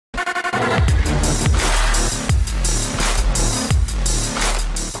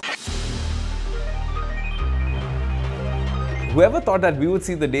Whoever thought that we would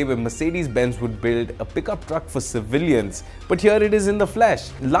see the day where Mercedes Benz would build a pickup truck for civilians? But here it is in the flesh.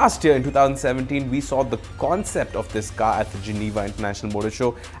 Last year in 2017, we saw the concept of this car at the Geneva International Motor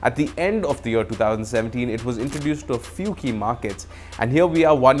Show. At the end of the year 2017, it was introduced to a few key markets. And here we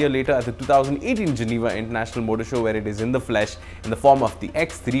are 1 year later at the 2018 Geneva International Motor Show, where it is in the flesh in the form of the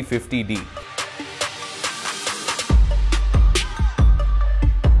X350d.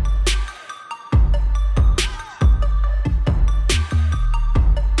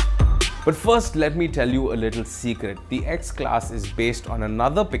 But first, let me tell you a little secret. The X-Class is based on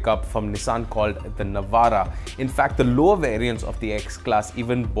another pickup from Nissan called the Navara. In fact, the lower variants of the X-Class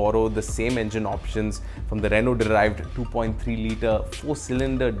even borrow the same engine options from the Renault-derived 2.3-litre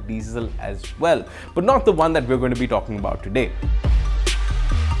 4-cylinder diesel as well, but not the one that we're going to be talking about today.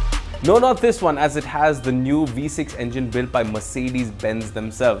 No, not this one, as it has the new V6 engine built by Mercedes Benz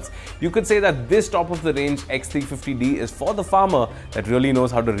themselves. You could say that this top-of-the-range X350d is for the farmer that really knows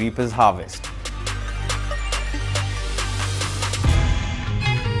how to reap his harvest.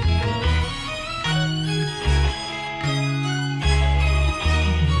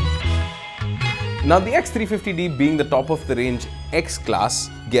 Now, the X350d, being the top-of-the-range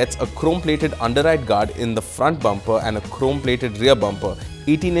X-Class, gets a chrome-plated underride guard in the front bumper and a chrome-plated rear bumper,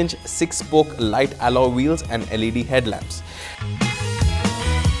 18-inch 6-spoke light alloy wheels and LED headlamps.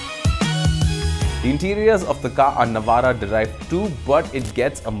 The interiors of the car are Navara derived too, but it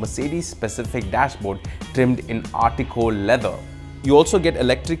gets a Mercedes-specific dashboard trimmed in Artico leather. You also get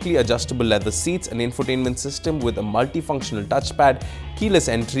electrically adjustable leather seats, an infotainment system with a multifunctional touchpad, keyless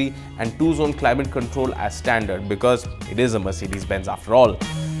entry and 2-zone climate control as standard, because it is a Mercedes Benz after all.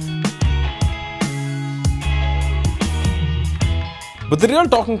 But the real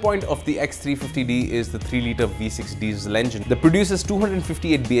talking point of the X350d is the 3-litre V6 diesel engine that produces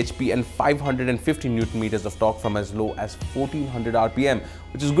 258 bhp and 550 Nm of torque from as low as 1400 rpm,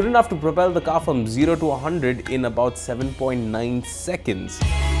 which is good enough to propel the car from 0 to 100 in about 7.9 seconds.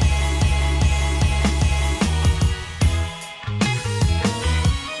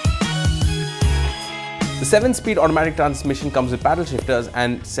 The 7-speed automatic transmission comes with paddle shifters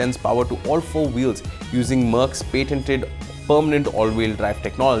and sends power to all 4 wheels using Merc's patented permanent all-wheel drive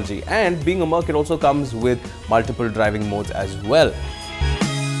technology. And being a Merc, it also comes with multiple driving modes as well.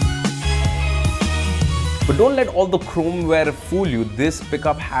 But don't let all the chromeware fool you. This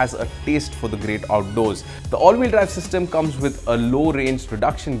pickup has a taste for the great outdoors. The all-wheel drive system comes with a low-range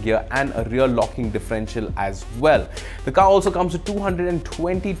reduction gear and a rear locking differential as well. The car also comes with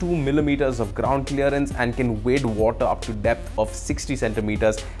 222 mm of ground clearance and can wade water up to depth of 60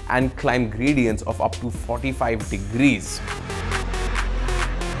 cm and climb gradients of up to 45 degrees.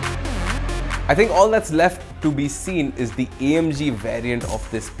 I think all that's left to be seen is the AMG variant of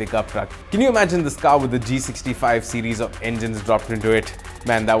this pickup truck. Can you imagine this car with the G65 series of engines dropped into it?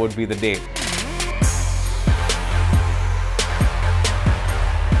 Man, that would be the day.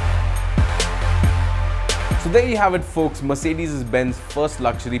 So there you have it, folks. Mercedes Benz first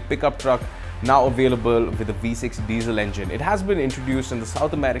luxury pickup truck, now available with a V6 diesel engine. It has been introduced in the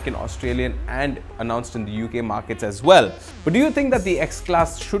South American, Australian and announced in the UK markets as well. But do you think that the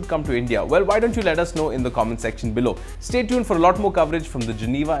X-Class should come to India? Well, why don't you let us know in the comment section below. Stay tuned for a lot more coverage from the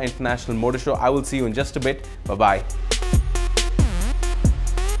Geneva International Motor Show. I will see you in just a bit. Bye-bye.